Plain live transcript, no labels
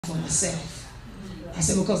for myself. I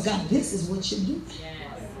said, because God, this is what you do.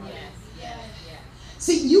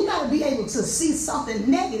 See, you got to be able to see something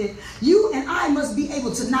negative. You and I must be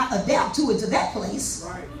able to not adapt to it to that place.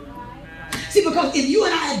 Right. See, because if you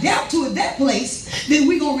and I adapt to it that place, then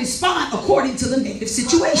we're going to respond according to the negative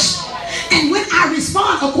situation. And when I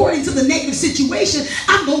respond according to the negative situation,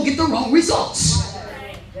 I'm going to get the wrong results.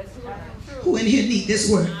 Who in here need this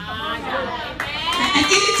word? And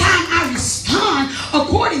anytime I respond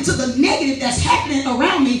according to the negative that's happening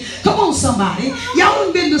around me, come on somebody, y'all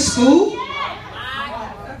haven't been to school.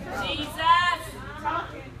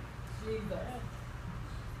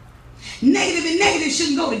 Negative and negative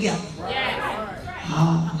shouldn't go together.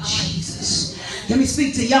 Oh, Jesus. Let me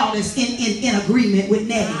speak to y'all that's in agreement with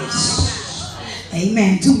negatives.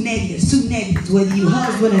 Amen. Two negatives, whether you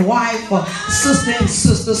husband and wife or sister and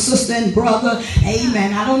sister and brother.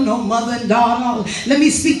 Amen. I don't know, mother and daughter. Let me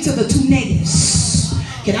speak to the two negatives.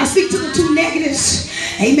 Can I speak to the two negatives?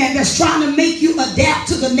 Amen. That's trying to make you adapt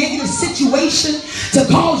to the negative situation, to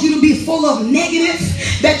cause you to be full of negative,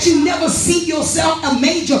 that you never see yourself a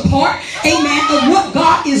major part, amen, of what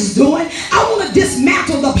God is doing. I want to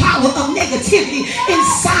dismantle the power of negativity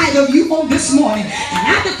inside of you on this morning. And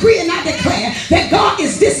I decree and I declare that God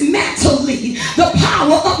is dismantling the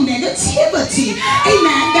power of negativity,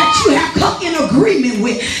 amen, that you have come in agreement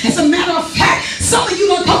with. As a matter of fact, some of you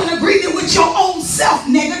don't come in agreement with your own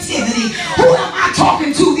self-negativity. Who am I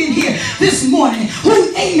talking to in here this morning?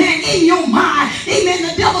 Who, amen, in your mind, amen,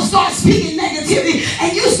 the devil starts speaking negativity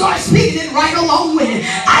and you start speaking it right along with it.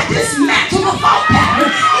 I dismantle the thought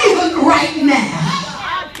pattern even right now.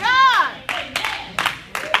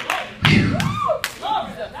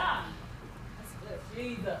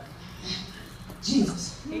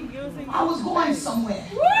 Jesus. I was going somewhere.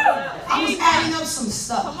 I was adding up some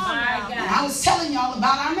stuff. And I was telling y'all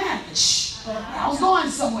about our marriage. I was going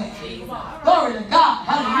somewhere. Glory to God.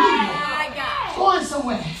 Hallelujah. Going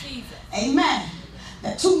somewhere. Amen.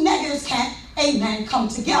 The two negatives can't, amen, come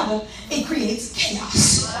together. It creates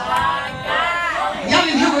chaos. Y'all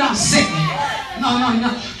didn't hear what I'm saying. No.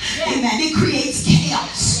 Amen. It creates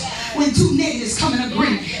chaos when two negatives come in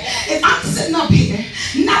agreement. If I'm sitting up here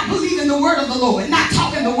not believing the word of the Lord, not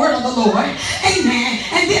talking the word of the Lord, amen,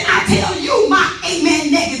 and then I tell you my,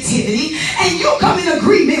 amen, negativity, and you come in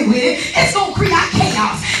agreement with it, it's going to create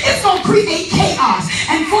chaos. It's going to create chaos.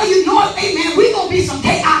 And for you know it, amen, we're going to be some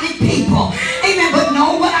chaotic people. Amen. But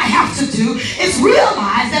no, what I have to do is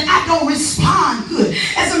realize that I don't respond good.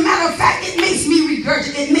 As a matter of fact, it makes me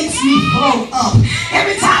regurgitate. It makes me throw up.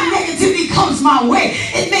 Every time negativity comes my way,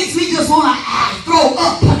 it makes me just want to throw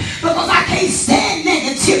up, because I can't stand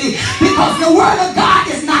negativity, because the word of God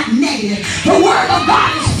is not negative. The word of God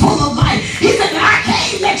is full of life. He said that I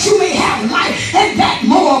came that you may have life and that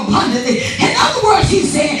more abundantly. In other words, he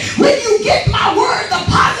said, when you get my word, the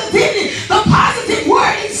positivity, the positive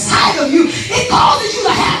word inside of you, it causes you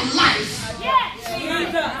to have life. Yes.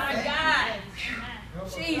 Jesus. My God.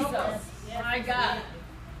 Jesus. My God.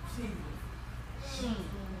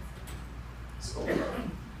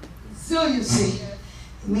 Resiliency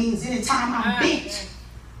means anytime I'm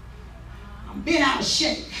bent out of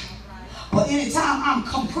shape, or anytime I'm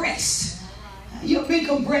compressed. You've been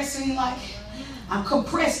compressing, like I'm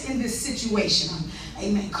compressed in this situation.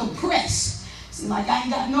 Amen. Compressed. Seems like I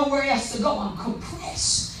ain't got nowhere else to go. I'm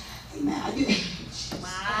compressed. Amen.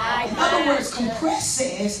 In other words, compress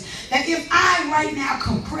says that if I right now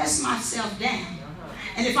compress myself down,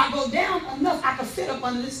 and if I go down enough, I can fit up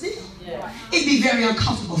under this deal. It'd be very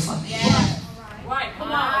uncomfortable for me. Right.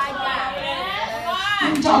 Come on.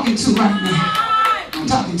 I'm talking to right now. I'm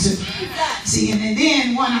talking to. See, and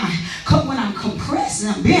then when I'm compressed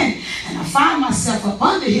and I'm bent and I find myself up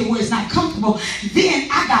under here where it's not comfortable, then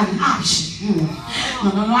I got an option. No,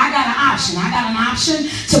 I got an option. I got an option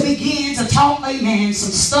to begin to talk, amen,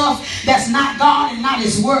 some stuff that's not God and not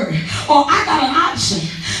his word. Or I got an option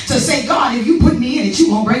to say, God, if you put me in it, you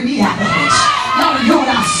won't bring me out of it. Y'all know what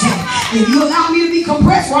I said. If you allow me to be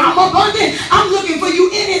compressed where I'm abundant, I'm looking for you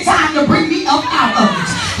anytime to bring me up out of it.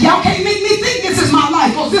 Y'all can't make me think this is my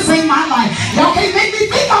life, because this ain't my life. Y'all can't make me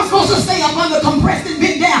think I'm supposed to stay up under compressed and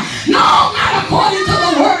bent down. No, not according to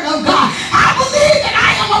the word of God. I believe that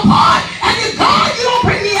I am a part, and if God, you don't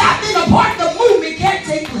bring me out, then a part of the movement can't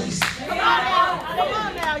take place. Come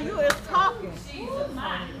on now, you is talking.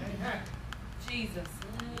 Jesus.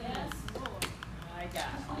 Yes. My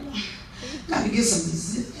God. Got to get some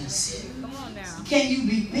resilience. Come on now. Can you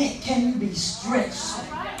be bent? Can you be stretched?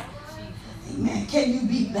 Amen. Can you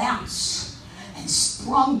be bounced and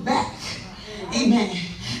sprung back? Amen.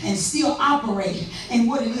 and still operate in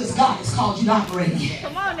what it is God has called you to operate in.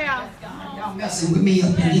 Come on now. Y'all messing with me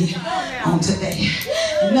up in here on today.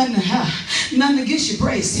 Nothing against your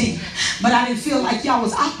praise team, but I didn't feel like y'all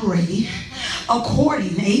was operating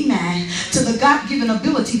according, amen, to the God-given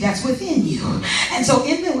ability that's within you. And so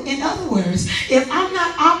in other words, if I'm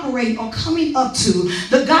not operating or coming up to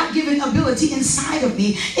the God-given ability inside of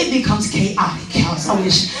me, it becomes chaotic. I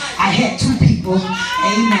wish I had two people,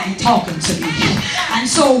 amen, talking to me. And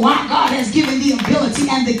so while God has given the ability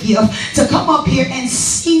and the gift to come up here and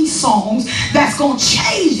sing songs that's going to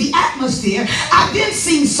change the atmosphere, I've been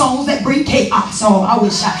singing songs that bring chaos. Oh, I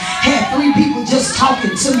wish I had three people just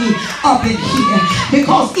talking to me up in here,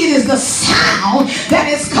 because it is the sound that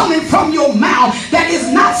is coming from your mouth that is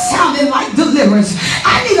not sounding like deliverance.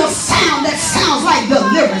 I need a sound that sounds like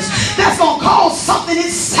deliverance, that's going to cause something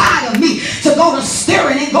inside of me to go to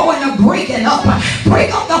stirring and go into breaking up.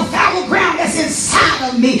 Break up the fallow ground that's inside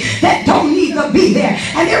of me that don't need to be there.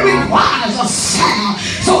 And it requires a sound.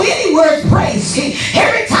 So any words praise him.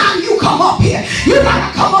 Every time you come up here, you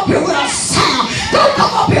gotta come up here with a sound. Don't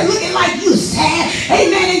come up here looking like you sad,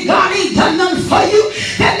 amen, and God ain't done nothing for you.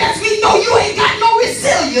 That lets me know you ain't got no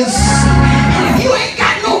resilience. And if you ain't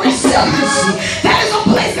got no resilience, that is a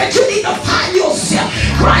place that you need to find yourself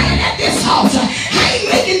crying at this altar. I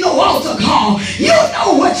ain't making no altar call. You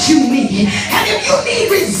know what you need. And if you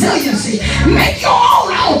need resiliency, make your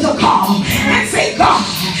own altar call and say, God,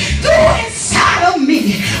 do inside of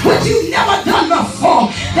me what you've never done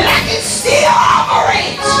before, that I can still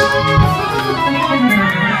operate.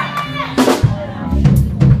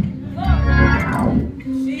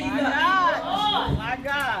 My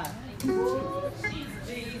God.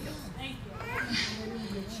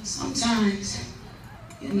 Sometimes,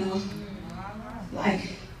 you know, like,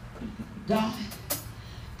 God,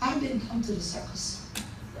 I didn't come to the circus.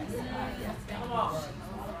 Come on.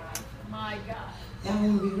 My God. Y'all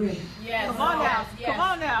want to be real? Yes. Come on now. Yes. Come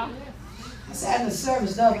on now. I sat in the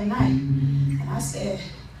service the other night, and I said,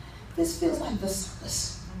 this feels like the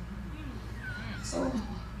circus. So,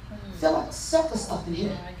 I feel like a circus up in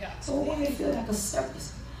here. So why do it feel like a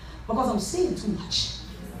circus? Because I'm seeing too much.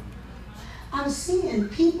 I'm seeing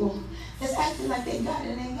people that's acting like they got it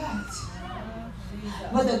and ain't got it.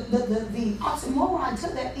 But the oxymoron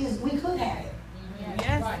to that is we could have it.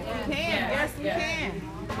 Yes, we can. Yes, we can.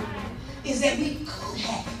 Is that we could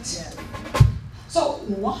have it. So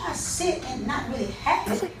why sit and not really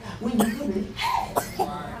have it when you could really have it?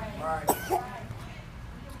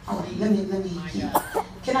 All right, let me keep.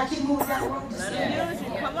 Can I keep moving down the road? Let them use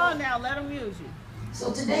you. Come on now, let them use you.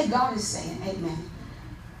 So today God is saying, amen,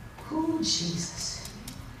 who Jesus?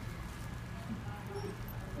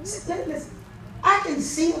 Listen, I can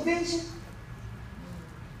see a vision,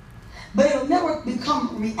 but it'll never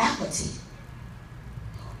become reality,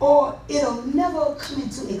 or it'll never come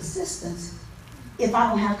into existence if I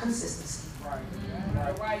don't have consistency.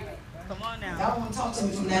 Right. Come on now. Y'all want to talk to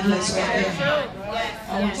me from that place right there?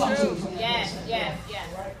 I want to talk to you from that place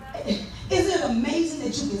right there. Isn't it amazing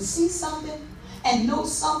that you can see something and know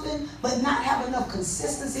something, but not have enough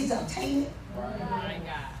consistency to obtain it?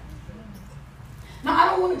 Now, I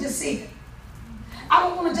don't want to just see it. I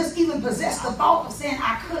don't want to just even possess the thought of saying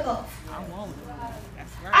I could have. I won't.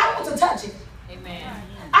 That's right. I want to touch it. Amen.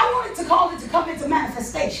 I want it to call it to come into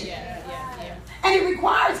manifestation. And it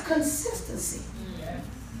requires consistency.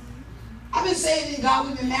 I've been saved in God.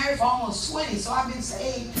 We've been married for almost 20, so I've been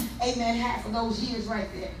saved, amen, half of those years right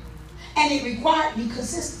there. And it required me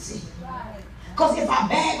consistency. Because if I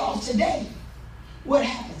bag off today, what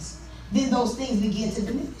happens? Then those things begin to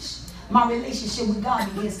diminish. My relationship with God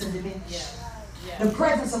begins to diminish. The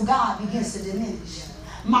presence of God begins to diminish.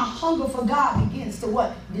 My hunger for God begins to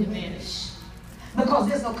what? Diminish. Because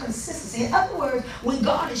there's no consistency. In other words, when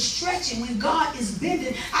God is stretching, when God is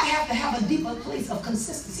bending, I have to have a deeper place of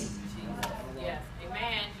consistency.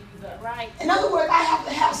 Amen. Right. In other words, I have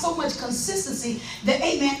to have so much consistency that,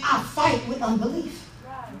 amen, I fight with unbelief.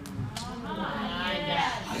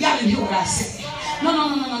 Y'all didn't hear what I said. No.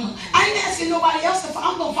 I ain't asking nobody else to fight.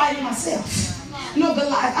 I'm going to fight it myself. No,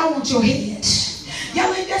 Goliath, I want your head.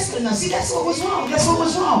 Y'all ain't desperate enough. See, that's what was wrong. That's what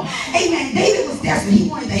was wrong. Amen. David was desperate. He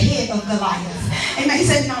wanted the head of Goliath. Amen. He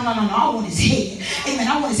said, no. I want his head. Amen.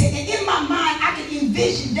 I want his head. And in my mind, I can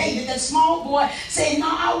envision David, that small boy, saying, no,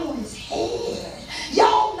 I want his head.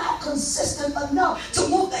 Y'all not consistent enough to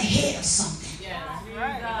want the head of something. Yeah, you're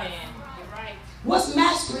right. What's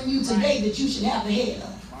mastering you today that you should have the head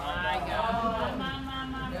of? My God.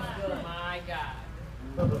 My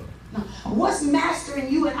God. Now, what's mastering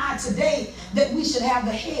you and I today that we should have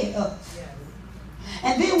the head of?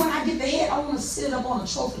 And then when I get the head, I want to sit it up on a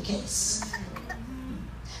trophy case.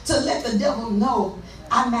 to let the devil know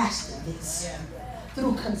I mastered this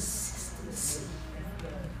through consistency.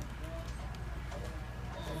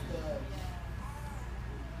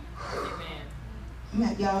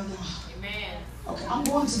 Amen. Y'all. Amen. Okay, I'm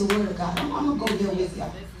going to the Word of God. I'm going to go there with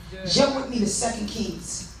y'all. Jump with me to 2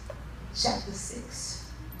 Kings chapter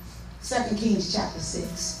 6. 2 Kings chapter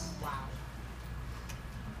 6. Wow.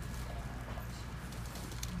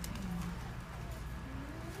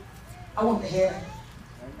 I want the head.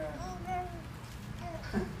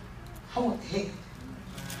 I want the head.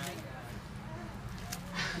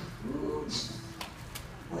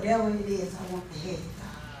 Whatever it is, I want the head.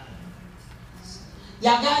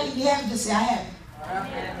 Y'all got it? If you have it, just say, I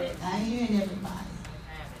have it. I ain't hearing everybody.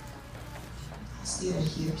 I still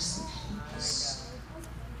hear some haters.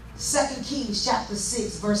 2 Kings chapter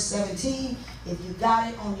 6, verse 17. If you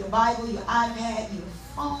got it on your Bible, your iPad, your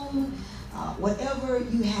phone, whatever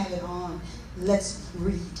you have it on, let's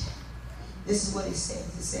read. This is what it says.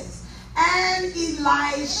 It says, and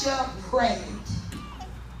Elisha prayed.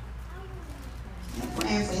 I'm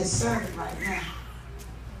praying for his servant right now.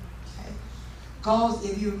 Okay. Because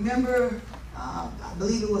if you remember, I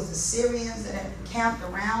believe it was the Syrians that had encamped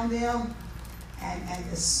around them, and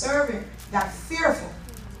the servant got fearful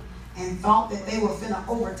and thought that they were finna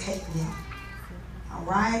overtake them. All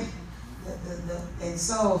right? And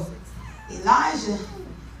so Elijah,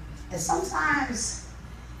 and sometimes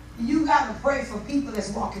you got to pray for people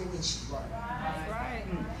that's walking with you. Right.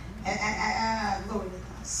 And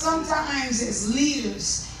sometimes as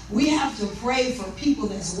leaders, we have to pray for people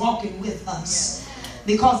that's walking with us.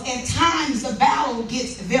 Because at times the battle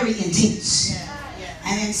gets very intense.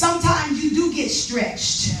 And then sometimes you do get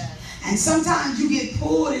stretched. And sometimes you get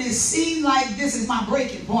pulled and it seems like this is my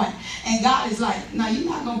breaking point. And God is like, no, you're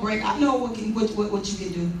not going to break. I know what you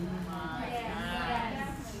can do.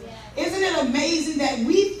 Isn't it amazing that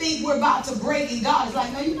we think we're about to break and God is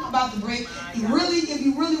like, no, you're not about to break. If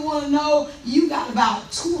you really want to know, you got about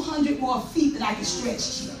 200 more feet that I can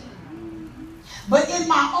stretch you. But in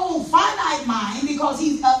my own finite mind, because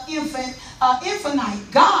he's an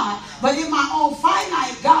infinite God, but in my own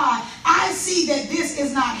finite God, I see that this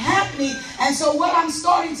is not happening. And so what I'm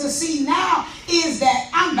starting to see now is that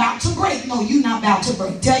I'm about to break. No, you're not about to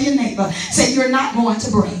break. Tell your neighbor, say you're not going to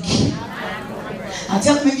break. I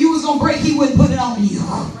tell him if you was going to break, he wouldn't put it on you.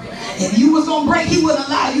 If you was going to break, he wouldn't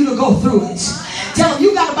allow you to go through it. Tell him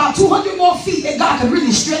you got about 200 more feet that God could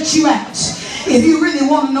really stretch you out if you really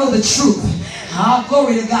want to know the truth. Ah,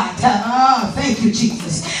 glory to God. Thank you,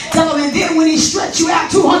 Jesus. Tell him, and then when he stretch you out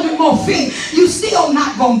 200 more feet, you still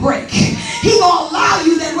not going to break. He going to allow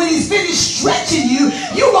you that when he's finished stretching you,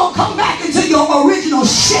 you going to come back into your original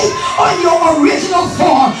shape or your original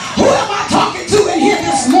form. Who am I talking to in here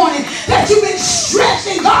this morning that you've been stretched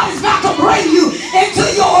and God is about to bring you into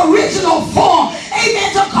your original form? Amen.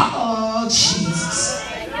 Oh, Jesus.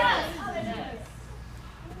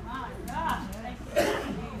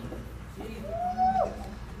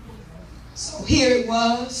 So here it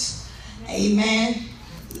was, amen.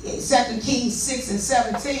 2 Kings 6 and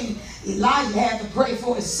 17, Elijah had to pray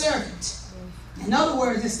for his servant. In other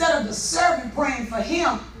words, instead of the servant praying for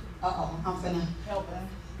him, I'm finna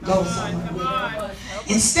go somewhere.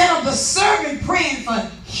 Instead of the servant praying for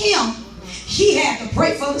him, he had to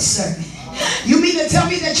pray for the servant. You mean to tell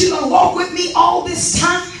me that you're going to walk with me all this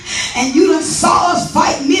time? And you done saw us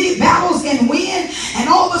fight many battles and win, and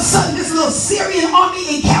all of a sudden this little Syrian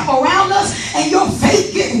army encamp around us and your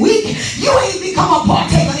faith get weak. You ain't become a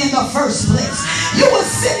partaker in the first place. You was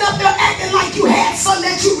sitting up there acting like you had something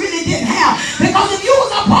that you really didn't have. Because if you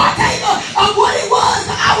was a partaker of what it was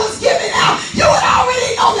that I was giving out, you would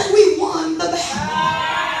already know that we won the battle.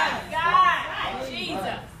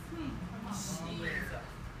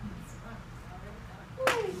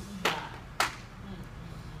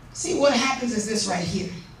 See, what happens is this right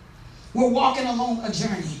here. We're walking along a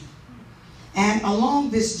journey. And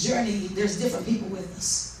along this journey, there's different people with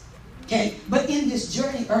us. Okay? But in this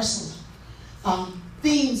journey, Ursula,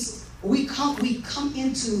 we come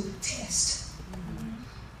into test.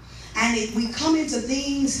 And we come into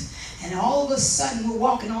things, and all of a sudden, we're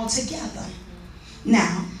walking all together.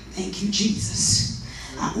 Now, thank you, Jesus.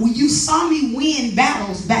 You saw me win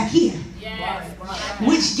battles back here. Yes.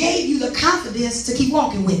 Which gave you the confidence to keep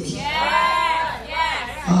walking with me.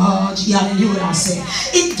 Yes. Oh, y'all didn't hear what I said.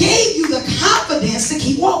 It gave you the confidence to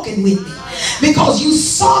keep walking with me. Because you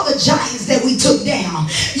saw the giants that we took down.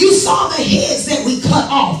 You saw the heads that we cut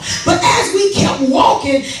off. But as we kept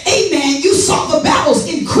walking, amen, you saw the battles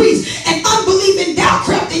increase. And unbelief and doubt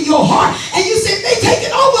crept in your heart. And you said, they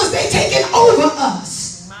taking over us. They taking over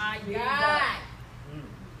us. My God.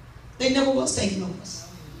 They never was taking over us.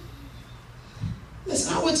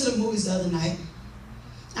 went to the movies the other night.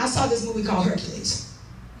 I saw this movie called Hercules.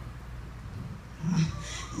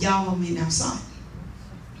 Y'all may not saw it.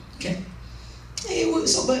 Okay.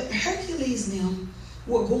 But Hercules and them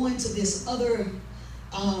were going to this other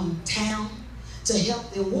town to help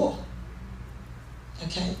them war.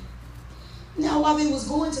 Okay. Now, while they was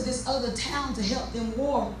going to this other town to help them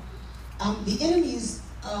war, the enemies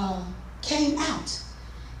came out.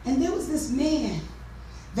 And there was this man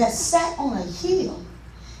that sat on a hill,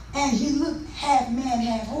 and he looked half man,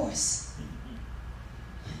 half horse.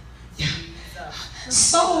 Yeah.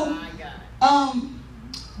 So,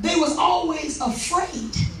 they was always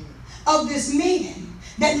afraid of this man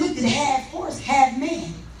that looked at half horse, half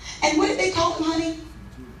man. And what did they call him, honey?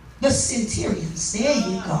 The centurions. There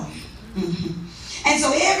you go. Mm-hmm. And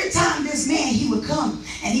so every time this man, he would come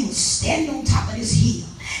and he would stand on top of this hill.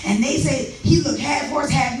 And they said he looked half horse,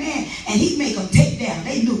 half man, and he'd make them take down.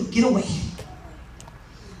 They knew it. Get away.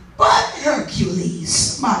 But Hercules,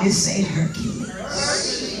 somebody say Hercules,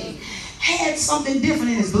 had something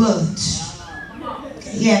different in his blood.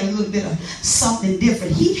 He had a little bit of something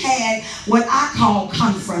different. He had what I call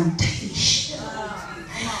confrontation.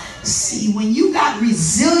 See, when you got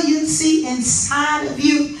resiliency inside of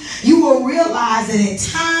you, you will realize that at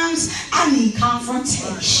times I need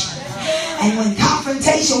confrontation. And when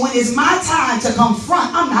it's my time to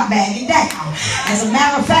confront, I'm not backing down. As a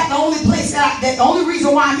matter of fact, the only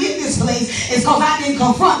reason why I'm in this place is because I didn't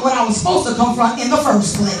confront what I was supposed to confront in the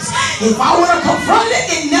first place. If I would have confronted it,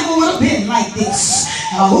 it never would have been like this.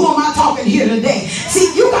 Who am I talking here today?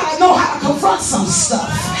 See, you got to know how to confront some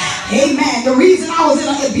stuff. Amen. The reason I was in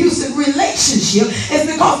an abusive relationship is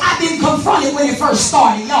because I didn't confront it when it first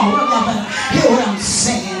started. Y'all better hear what I'm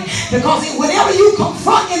saying. Because whatever you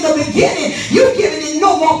confront in the beginning, you're giving it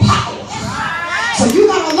no more power. So you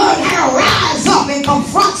got to learn how to rise up and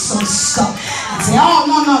confront some stuff. And say, oh,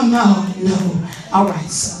 no. All right,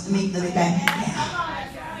 so let me back it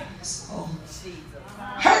down. So,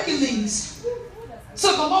 Hercules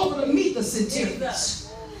took them over to meet the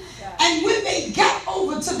centurions. And when they got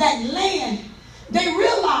over to that land, they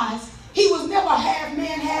realized he was never half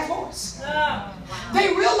man, half horse. They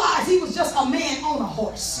realized he was just a man on a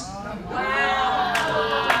horse.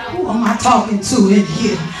 Who am I talking to in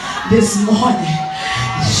here this morning?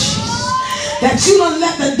 That you don't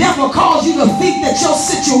let the devil cause you to think that your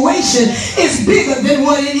situation is bigger than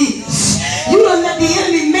what it is. You don't let the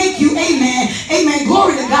enemy make you, amen,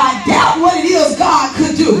 glory to God, doubt what it is God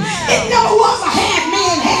could do. It never was a half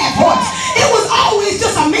man, half horse. It was always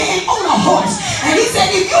just a man on a horse. And he said,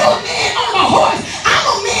 if you're a man on a horse, I'm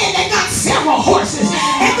a man that got several horses.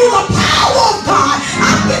 And through the power of God,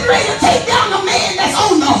 I'm getting ready to take down the man that's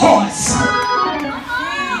on the horse.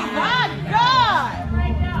 My God.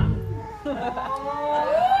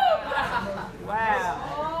 Wow.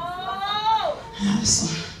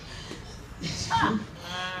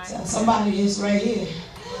 Tell somebody this right here,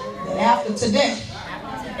 that after today,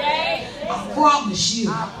 I promise you,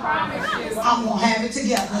 I'm going to have it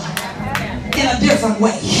together in a different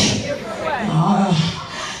way.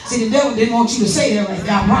 See, the devil didn't want you to say that right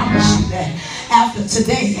there. I promise you that after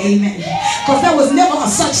today, amen. Because there was never a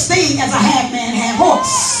such thing as a half man, half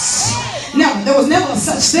horse. Never. There was never a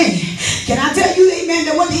such thing. Can I tell you, amen,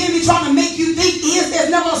 that what the enemy trying to make you think is, there's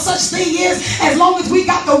never a such thing is, as long as we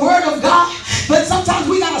got the word of God. But sometimes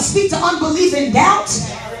we got to speak to unbelief and doubt.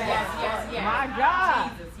 Yes. My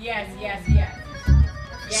God. Yes.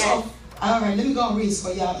 So, all right, let me go and read this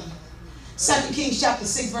for y'all. 2 Kings chapter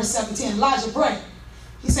 6, verse 17. Elijah prayed.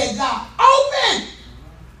 He said, God, open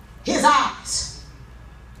his eyes.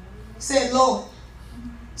 He said, Lord,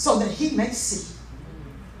 so that he may see.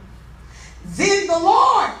 Then the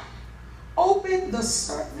Lord opened the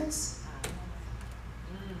servant's.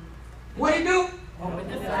 What did he do? Open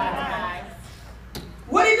his eyes.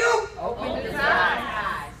 What did he do? Open his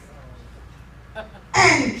eyes.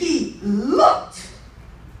 And he looked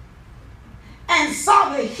and saw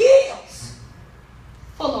the hills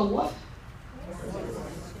full of what?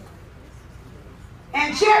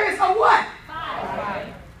 And chariots of what?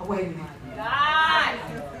 Oh, wait a minute.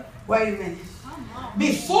 Wait a minute.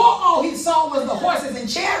 Before all he saw was the horses and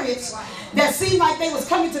chariots that seemed like they was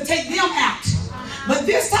coming to take them out. But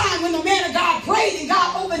this time when the man of God prayed and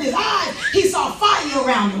God opened his eyes, he saw fire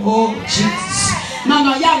around him. Oh, Jesus. No,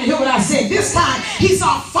 y'all didn't hear what I said. This time he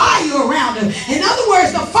saw fire around him. In other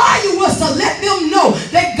words, the fire was to let them know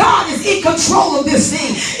that God is in control of this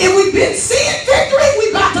thing. If we've been seeing victory,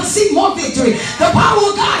 we've got to see more victory. The power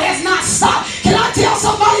of God has not stopped. Can I tell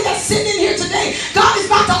somebody that's sitting in here today, God is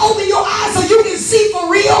about to open your eyes so you can see for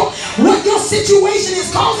real what your situation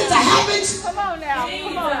is causing to happen? Come on now.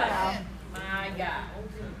 My God.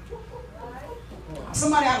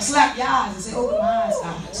 Somebody ought to slap your eyes and say, open my eyes,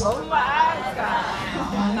 God. Open my eyes,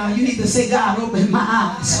 God. No, you need to say, God, open my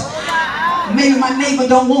eyes. Maybe my neighbor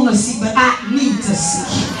don't want to see, but I need to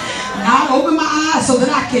see. God, open my eyes so that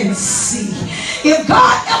I can see. If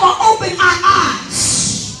God ever opened our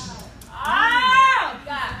eyes. Oh,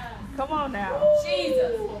 God. Come on now.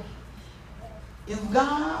 Jesus. If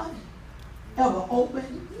God ever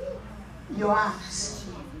opened your eyes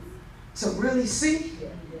to really see,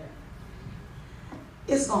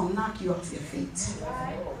 it's going to knock you off your feet.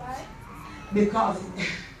 Because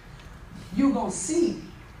you're going to see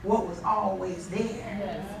what was always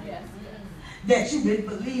there. That you've been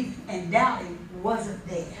believing and doubting wasn't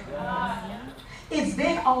there. It's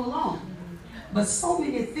there all along. But so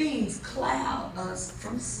many things cloud us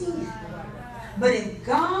from seeing. But if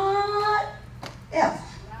God ever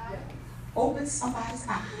opens somebody's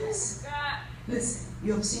eyes, listen,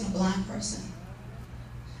 you ever seen a blind person?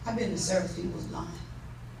 I've been to service, people was blind.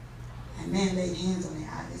 And man laid hands on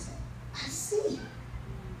their eyes and said, I see.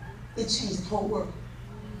 It changed the whole world.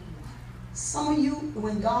 Some of you,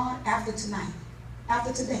 when God, after tonight,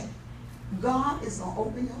 after today, God is going to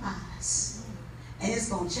open your eyes. And it's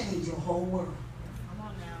going to change your whole world.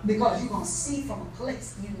 Because you're going to see from a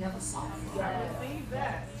place you never saw before. I receive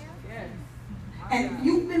that. Yes. And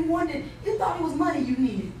you've been wondering, you thought it was money you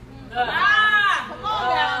needed. Come on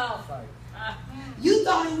now. You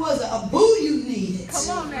thought it was a boo you needed. Come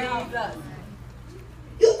on now.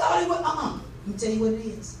 You thought it was, Let me tell you what it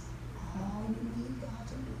is. All you need God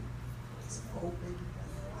to do is open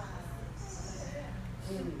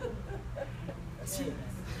your eyes.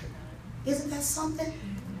 Isn't that something?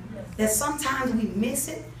 That sometimes we miss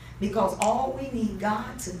it because all we need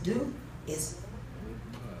God to do is,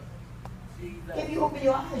 if you open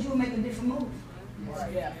your eyes, you'll make a different move.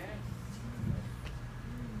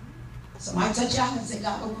 Somebody touch your eyes and say,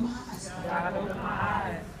 God, open my eyes. God, open my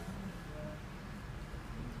eyes.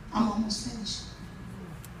 I'm almost finished.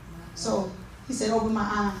 So he said, open my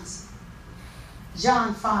eyes.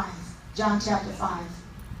 John chapter 5.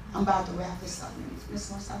 I'm about to wrap this up.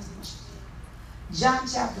 John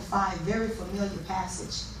chapter 5, very familiar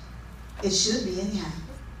passage. It should be anyhow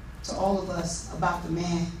to all of us about the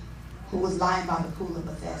man who was lying by the pool of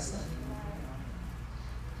Bethesda.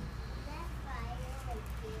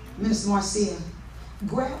 Minister Marcia,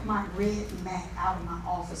 grab my red mat out of my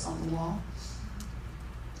office on the wall.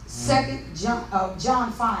 John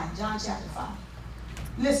chapter 5.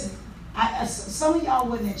 Listen, some of y'all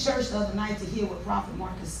wasn't at church the other night to hear what Prophet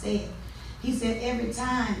Marcus said. He said every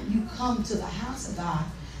time you come to the house of God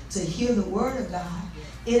to hear the word of God,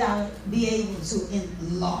 it ought to be able to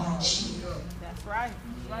enlarge you. That's right.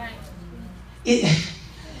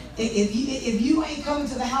 If you ain't coming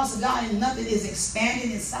to the house of God and nothing is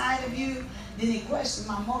expanding inside of you, then they question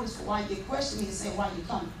my motives for why you question me and say why you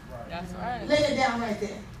coming. That's right. Lay that down right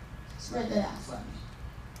there. Spread that out for me.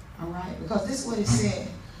 All right? Because this is what it said.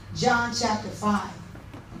 John chapter 5.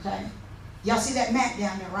 Okay? Y'all see that mat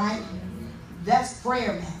down there, right? That's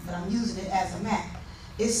prayer mat, but I'm using it as a mat.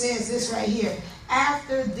 It says this right here.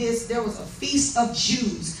 After this, there was a feast of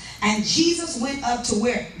Jews. And Jesus went up to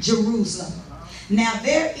where? Jerusalem. Now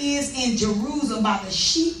there is in Jerusalem by the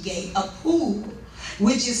sheep gate a pool,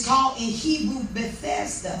 which is called in Hebrew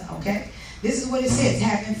Bethesda. Okay? This is what it says,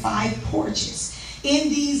 having 5 porches. In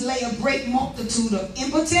these lay a great multitude of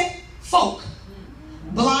impotent folk,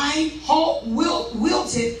 blind, halt,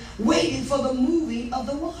 wilted, waiting for the moving of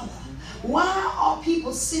the water. Why are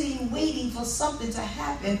people sitting waiting for something to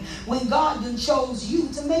happen when God done chose you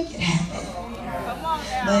to make it happen?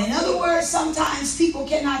 But in other words, sometimes people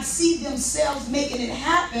cannot see themselves making it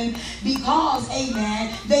happen because,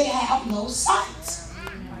 amen, they have no sight.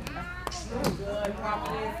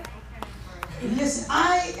 Listen,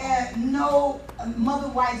 I know Mother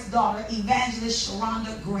White's daughter, Evangelist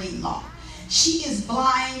Sharonda Greenlaw. She is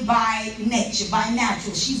blind by nature, by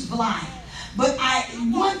natural. She's blind. But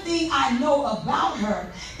one thing I know about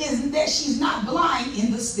her is that she's not blind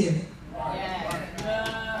in the spirit.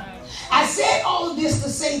 I said all of this to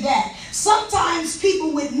say that sometimes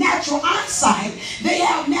people with natural eyesight, they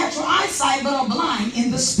have natural eyesight but are blind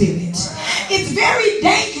in the spirit. It's very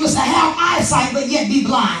dangerous to have eyesight but yet be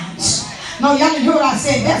blind. No, y'all didn't hear what I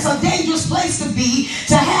said. That's a dangerous place to be,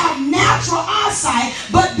 to have natural eyesight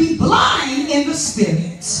but be blind in the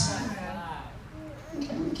spirit. Okay,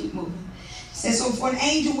 let me keep moving. And so for an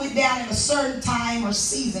angel went down at a certain time or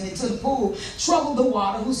season into the pool, troubled the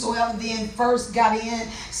water. Whosoever then first got in,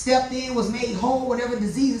 stepped in, was made whole, whatever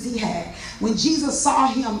diseases he had. When Jesus saw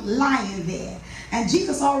him lying there, and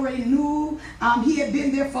Jesus already knew he had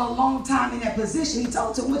been there for a long time in that position, he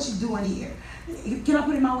told him, what you doing here? Can I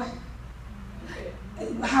put it my way?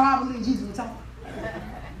 How I believe Jesus would talk.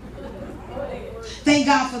 Thank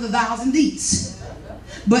God for the thous and these.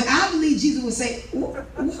 But I believe Jesus would say,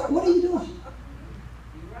 what are you doing?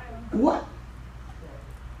 What?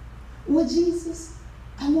 Well, Jesus,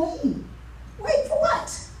 I'm waiting. Wait for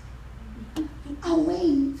what? I'm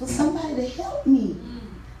waiting for somebody to help me.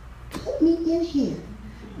 Put me in here.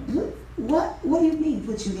 What do you mean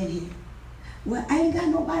put you in here? Well, I ain't got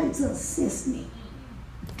nobody to assist me.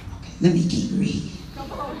 Okay, let me keep reading.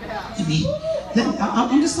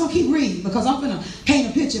 I'm just going to keep reading because I'm going to paint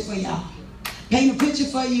a picture for y'all. Paint a picture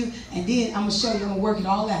for you, and then I'm going to show you, I'm going to work it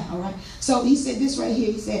all out, all right? So he said this right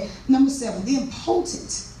here. He said, number 7, the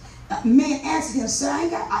impotent man asked him, sir, I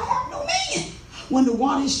have no man. When the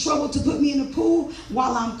water is troubled to put me in the pool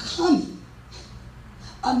while I'm coming,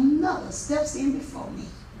 another steps in before me.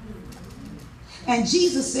 And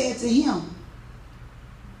Jesus said to him,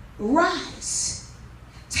 rise,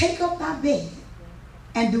 take up thy bed,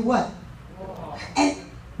 and do what? And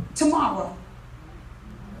tomorrow,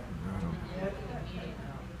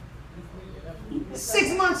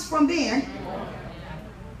 6 months from then,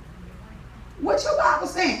 what's your Bible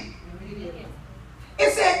saying?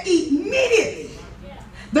 It said immediately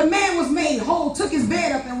the man was made whole, took his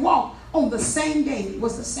bed up and walked. On the same day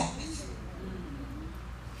was the Sabbath.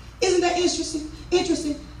 Isn't that interesting?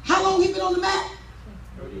 Interesting. How long he been on the mat?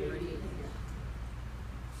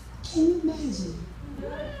 Can you imagine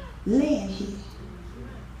laying here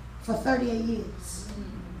for 38 years?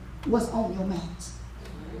 What's on your mat?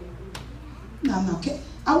 No.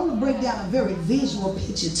 I want to break down a very visual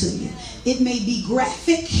picture to you. It may be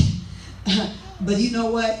graphic, but you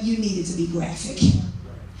know what? You need it to be graphic.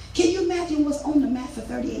 Can you imagine what's on the mat for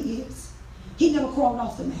 38 years? He never crawled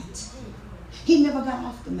off the mat. He never got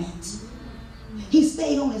off the mat. He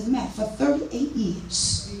stayed on his mat for 38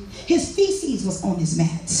 years. His feces was on his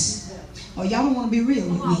mat. Oh, y'all don't want to be real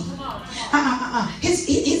with me. His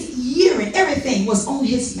urine, everything was on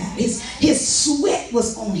his mat. His sweat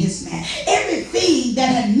was on his mat. Everything that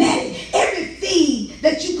had mattered, everything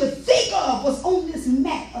that you could think of was on this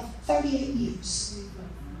mat of 38 years.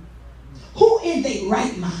 Who in their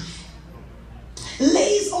right mind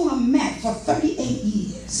lays on a mat for 38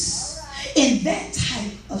 years in that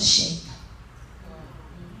type of shape?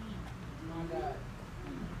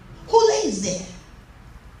 Who lays there?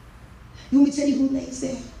 You want me to tell you who lays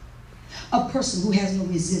there? A person who has no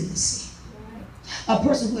resiliency. A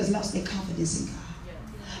person who has lost their confidence in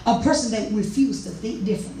God. A person that refused to think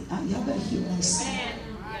differently. Y'all better hear what I'm saying.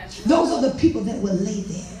 Those are the people that will lay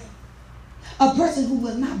there. A person who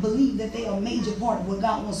will not believe that they are a major part of what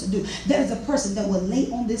God wants to do. That is a person that will lay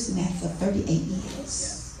on this mat for 38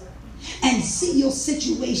 years. And see your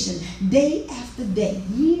situation day after day,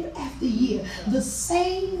 year after year, the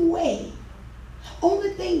same way.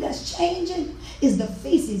 Only thing that's changing is the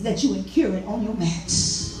feces that you are curing on your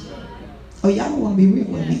mats. Oh, y'all don't want to be real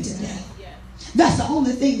with me today. That's the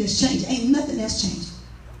only thing that's changing. Ain't nothing that's changing.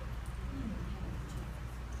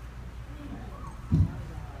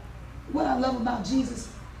 What I love about Jesus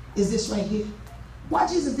is this right here. Why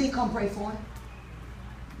Jesus didn't come pray for him?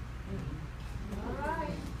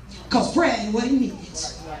 Because prayer ain't what he needed.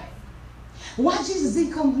 Why Jesus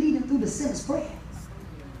didn't come lead him through the sinner's prayer?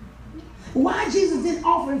 Why Jesus didn't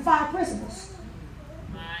offer him 5 principles?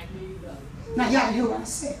 Now y'all hear what I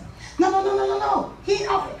said. No. He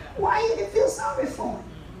didn't offer. Why he didn't feel sorry for him?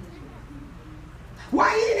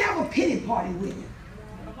 Why he didn't have a pity party with him?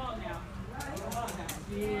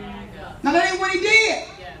 Now that ain't what he did.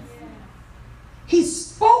 He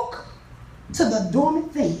spoke to the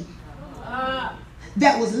dormant thing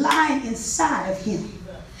that was lying inside of him,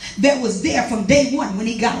 that was there from day one when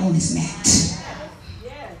he got on his mat.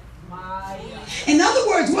 In other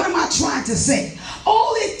words, what am I trying to say?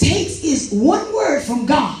 All it takes is one word from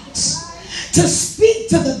God to speak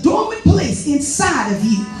to the dormant place inside of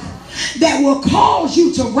you that will cause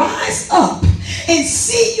you to rise up and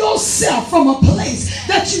see yourself from a place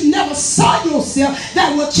that you never saw yourself,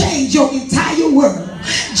 that will change your entire world.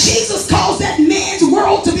 Jesus caused that man's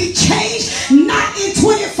world to be changed, not in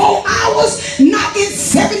 24 hours, not in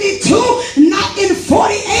 72, not in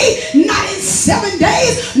 48, not in 7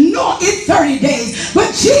 days, nor in 30 days.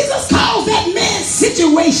 But Jesus caused that man's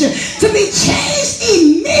situation to be changed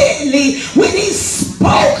immediately when he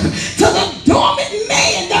spoke to the dormant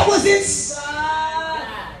man that was inside.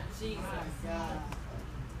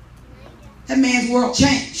 That man's world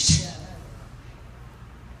changed.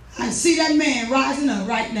 I see that man rising up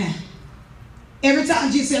right now. Every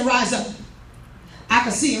time Jesus said rise up, I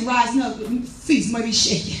can see him rising up. Feet may be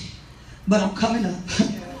shaking, but I'm coming up.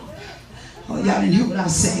 Oh, y'all didn't hear what I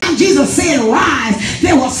said. Jesus said, rise.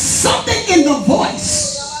 There was something in the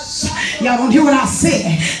voice. Y'all don't hear what I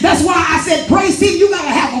said. That's why I said, praise Steve, you got to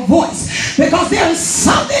have a voice. Because there is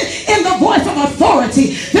something in the voice of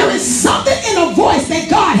authority. There is something in the voice that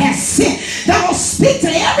God has sent that will speak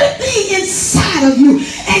to everything inside of you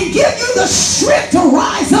and give you the strength to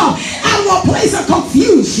rise up out of a place of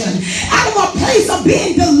confusion, out of a place of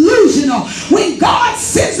being delusional. When God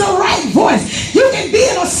sends the right voice, you can be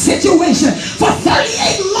in a situation for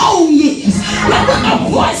 38 long years. But when the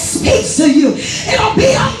voice speaks to you, it'll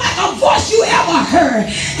be unlike a voice you ever heard.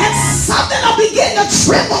 And something will begin to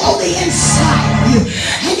tremble on the inside of you.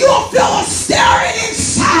 And you'll feel a stirring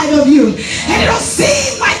inside of you. And it'll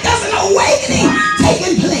seem like there's an awakening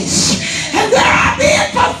taking place. And where I've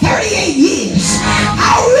been for 38 years,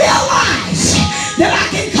 I'll realize that I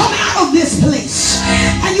can come out of this place.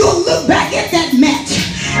 And you'll look back at that mat.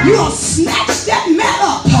 You'll snatch that mat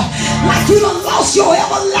up like you done lost your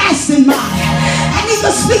everlasting mind. I need to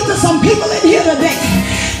speak to some people in here today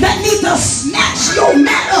that need to snatch your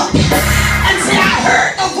mat up and say, I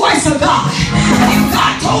heard the voice of God. And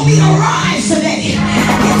God told me to rise today.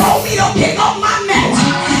 He told me to pick up my mat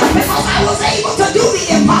because I was able to do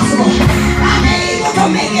the impossible. I'm able to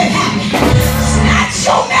make it happen. Snatch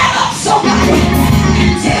your mat up, somebody,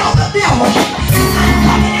 and tell the devil, I'm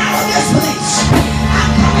coming out of this place.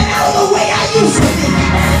 I'm coming out of the way I used to be.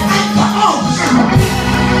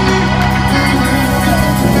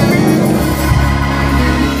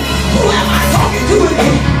 Who am I talking to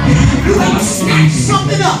today? You gotta snatch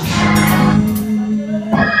something up.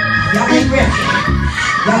 Y'all ain't ready.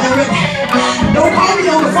 Y'all ain't ready. Don't call me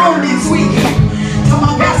on the phone next week. Tell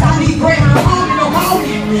my pastor I need prayer. Don't call me, don't call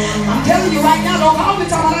me. I'm telling you right now, don't call me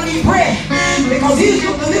talking about I need prayer. Because here's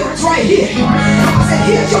your deliverance right here. I said,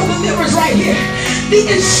 here's your deliverance right here.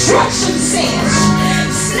 The instruction says,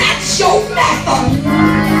 snatch your mat up.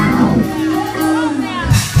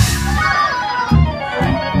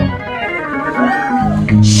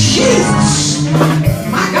 Jesus.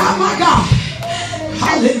 My God, my God.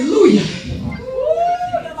 Hallelujah.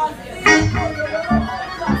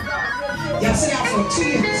 Y'all sit down for 2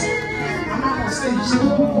 minutes. I'm almost finished.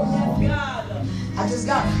 I just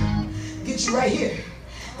got to get you right here.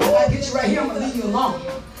 If I get you right here, I'm going to leave you alone.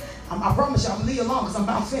 I promise you, I'm going to leave you alone because I'm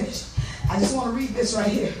about finished. I just want to read this right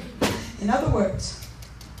here. In other words,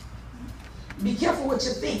 be careful what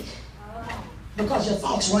you think because your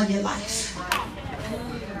thoughts run your life.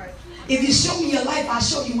 If you show me your life, I'll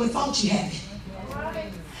show you what thoughts you have.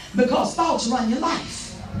 Because thoughts run your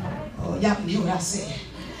life. Oh, y'all can hear what I said.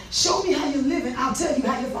 Show me how you're living, I'll tell you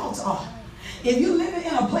how your thoughts are. If you're living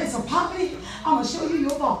in a place of poverty, I'm going to show you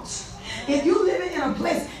your thoughts. If you're living in a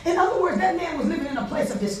place, in other words, that man was living in a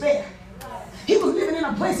place of despair. He was living in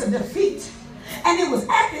a place of defeat. And it was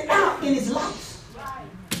acted out in his life.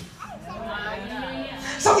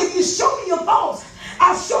 So if you show me your thoughts,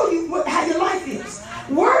 I'll show you how your life is.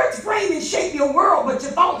 Words frame and shape your world, but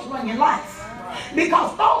your thoughts run your life.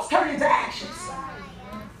 Because thoughts turn into actions.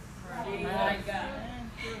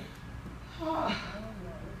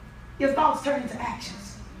 Your thoughts turn into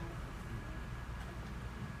actions.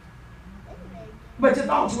 But your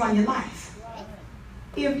thoughts run your life.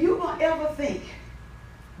 If you will ever think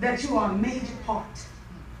that you are a major part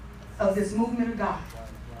of this movement of God,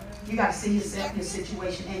 you got to see yourself, your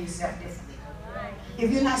situation, and yourself differently.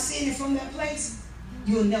 If you're not seeing it from that place,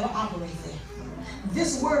 you'll never operate there.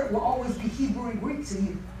 This word will always be Hebrew and Greek to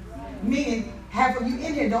you. Meaning, half of you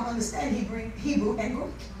in here don't understand Hebrew and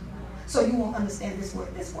Greek. So you won't understand this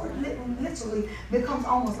word. This word literally becomes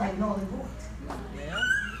almost like null and void.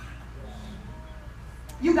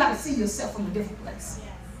 You got to see yourself from a different place.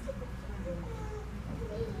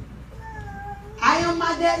 I am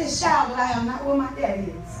my daddy's child, but I am not what my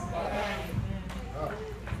daddy is.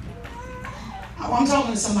 I'm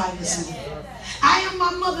talking to somebody this morning. I am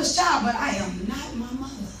my mother's child, but I am not my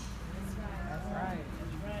mother.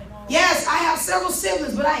 Yes, I have several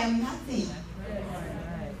siblings, but I am not them.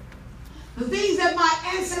 The things that my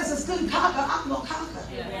ancestors couldn't conquer, I'm going to conquer.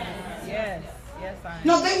 Yes, I am.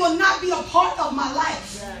 No, they will not be a part of my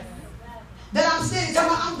life. That I'm sitting talking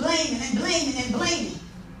about, I'm blaming and blaming and blaming.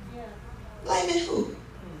 Blaming who?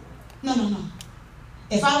 No.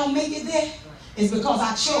 If I don't make it there, it's because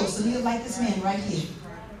I chose to live like this man right here.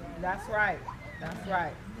 That's right.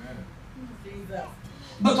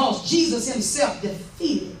 Because Jesus himself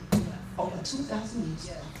defeated over 2,000 years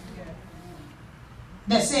ago.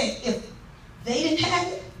 That said, if they didn't have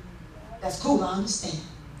it, that's cool, I understand.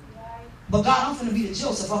 But God, I'm going to be the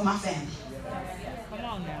Joseph of my family. Come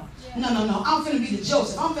on now. No. I'm going to be the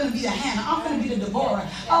Joseph. I'm going to be the Hannah. I'm going to be the Deborah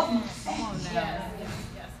of my family.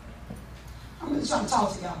 I'm just trying to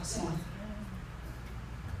talk to y'all this morning.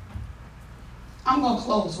 I'm going to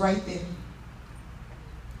close right there.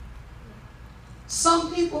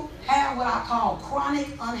 Some people have what I call chronic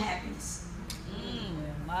unhappiness.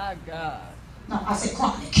 My God. No, I said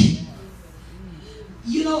chronic.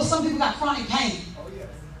 You know, some people got chronic pain.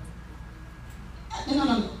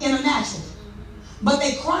 No, in the natural. But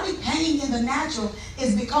their chronic pain in the natural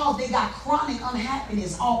is because they got chronic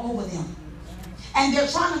unhappiness all over them. And they're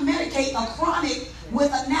trying to medicate a chronic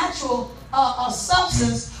with a natural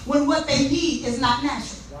substance when what they need is not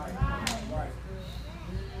natural.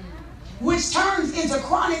 Which turns into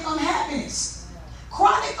chronic unhappiness.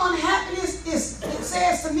 Chronic unhappiness is, it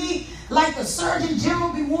says to me, like the Surgeon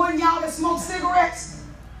General be warning y'all that smoke cigarettes,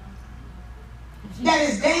 that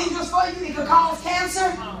is dangerous for you, it could cause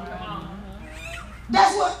cancer.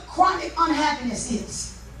 That's what chronic unhappiness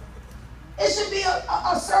is. It should be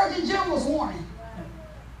a Surgeon General's warning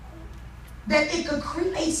that it could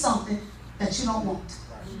create something that you don't want.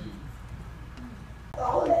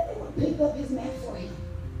 All of that, they would pick up his man for him.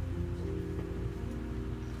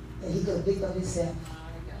 That he could have picked up himself.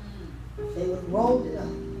 They would have rolled it up.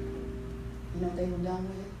 You know what they were done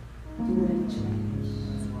with it? Threw it in the trash.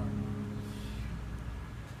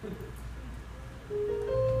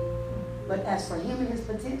 But as for him and his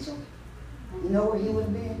potential, you know where he would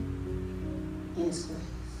have been? In his grave.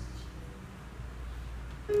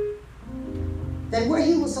 That where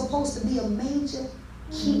he was supposed to be a major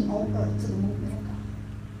key on earth to the movement of God,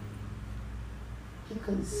 he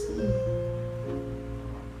couldn't see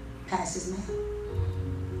past his mouth.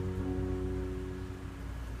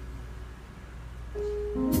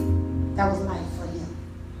 That was life for him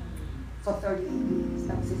for 38 years.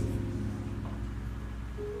 That was his life.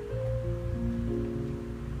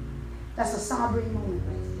 That's a sobering moment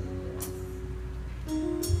right there.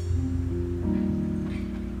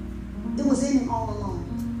 It was in him all along.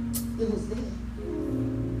 It was there.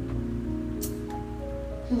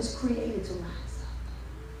 He was created to rise up.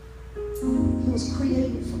 He was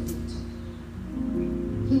created for victory.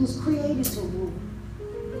 He was created to rule.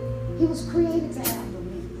 He was created to have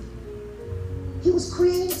dominion. He was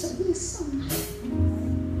created to be somebody.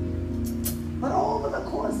 But over the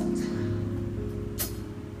course of time,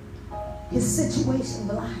 his situation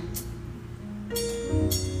blinded.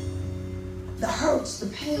 The hurts, the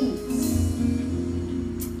pains,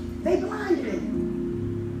 they blinded him.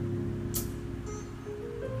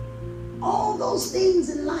 All those things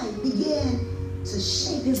in life began to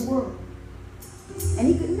shape his world. And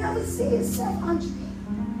he could never see himself unshaken,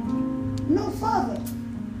 no further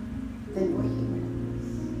than where he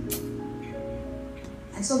went.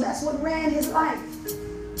 And so that's what ran his life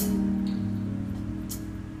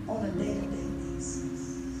on a day-to-day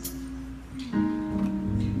basis.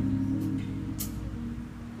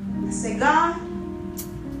 I say, God,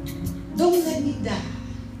 don't let me die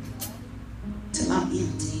till I'm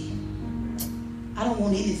empty. I don't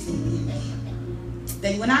want anything in me.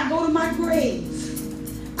 That when I go to my grave,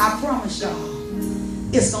 I promise y'all,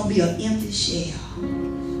 it's going to be an empty shell.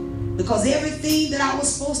 Because everything that I was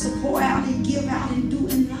supposed to pour out and give out and do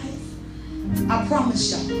in life, I promise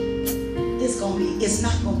y'all, it's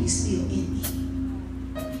not going to be still in me.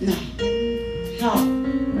 No.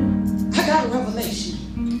 I got a revelation.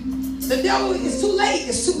 The devil is too late.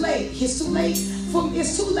 It's too late. It's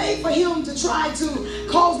too late for him to try to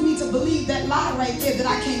cause me to believe that lie right there that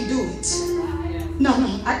I can't do it. No.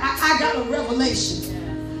 I got a revelation.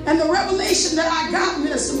 And the revelation that I got,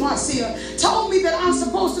 Minister Marcia, told me that I'm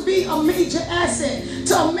supposed to be a major asset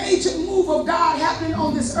to a major move of God happening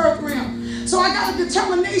on this earth realm. So I got a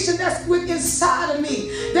determination that's within inside of me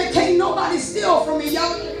that can't nobody steal from me.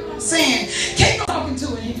 Y'all know what I'm saying? Can't no talking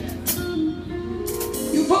to it here.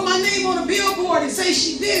 You put my name on a billboard and say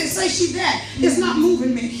she did and say she that. It's not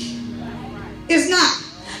moving me. It's not.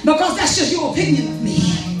 Because that's just your opinion of me.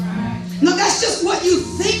 No, that's just what you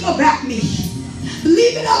think about me.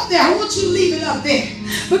 Leave it up there. I want you to leave it up there.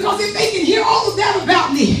 Because if they can hear all of that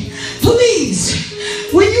about me, please,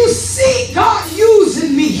 when you see God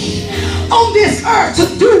using me on this earth to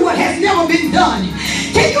do what has never been done,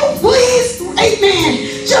 can you please,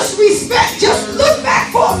 amen, just respect, just look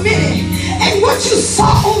back for a minute and what you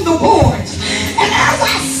saw on the board. And as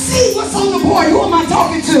I see what's on the board, who am I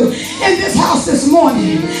talking to in this house this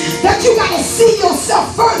morning? That you got to see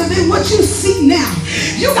yourself further than what you see now.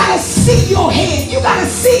 You got to see your head. You got to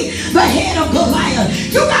see the head of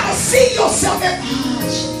Goliath. You got to see yourself as,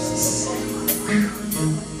 Jesus.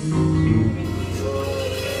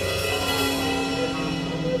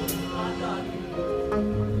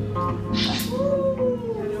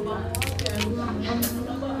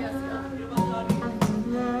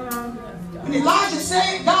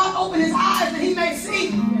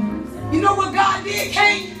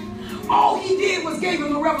 came, all he did was gave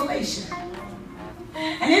him a revelation.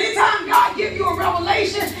 And anytime God gives you a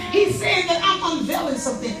revelation, he's saying that I'm unveiling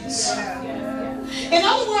some things. In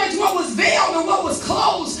other words, what was veiled and what was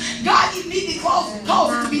closed, God immediately caused it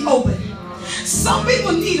to be open. Some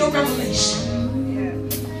people need a revelation.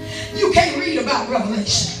 You can't read about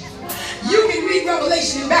revelation. You can read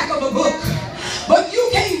revelation in the back of a book, but you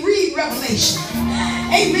can't read revelation.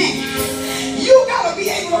 Amen. You got to be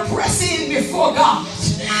able to press in before God.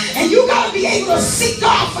 And you got to be able to seek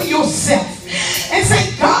God for yourself. And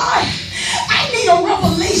say, God, I need a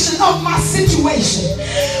revelation of my situation.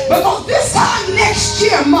 Because this time next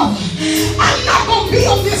year, mother, I'm not going to be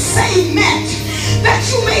on this same mat that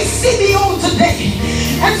you may see me on today.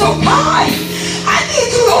 And so, God, I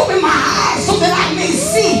need you to open my eyes so that I may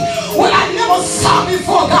see what I never saw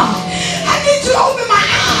before, God. I need you to open my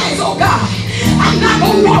eyes, oh God. I'm not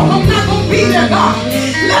going to walk, I'm not going to be there, God.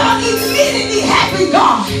 Let it immediately happen,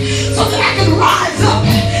 God, so that I can rise up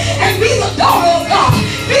and be the daughter of God,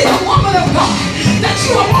 be the woman of God that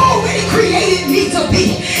you have already created me to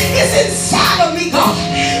be. It's inside of me, God.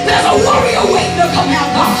 There's a warrior waiting to come out,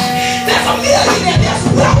 God. There's a millionaire that's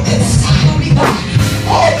wealth inside of me, God.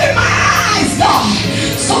 Open my eyes, God,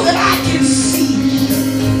 so that I can see.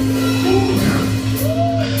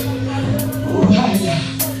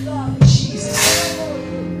 Jesus.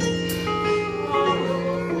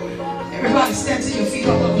 Everybody stand to your feet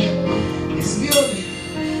all over.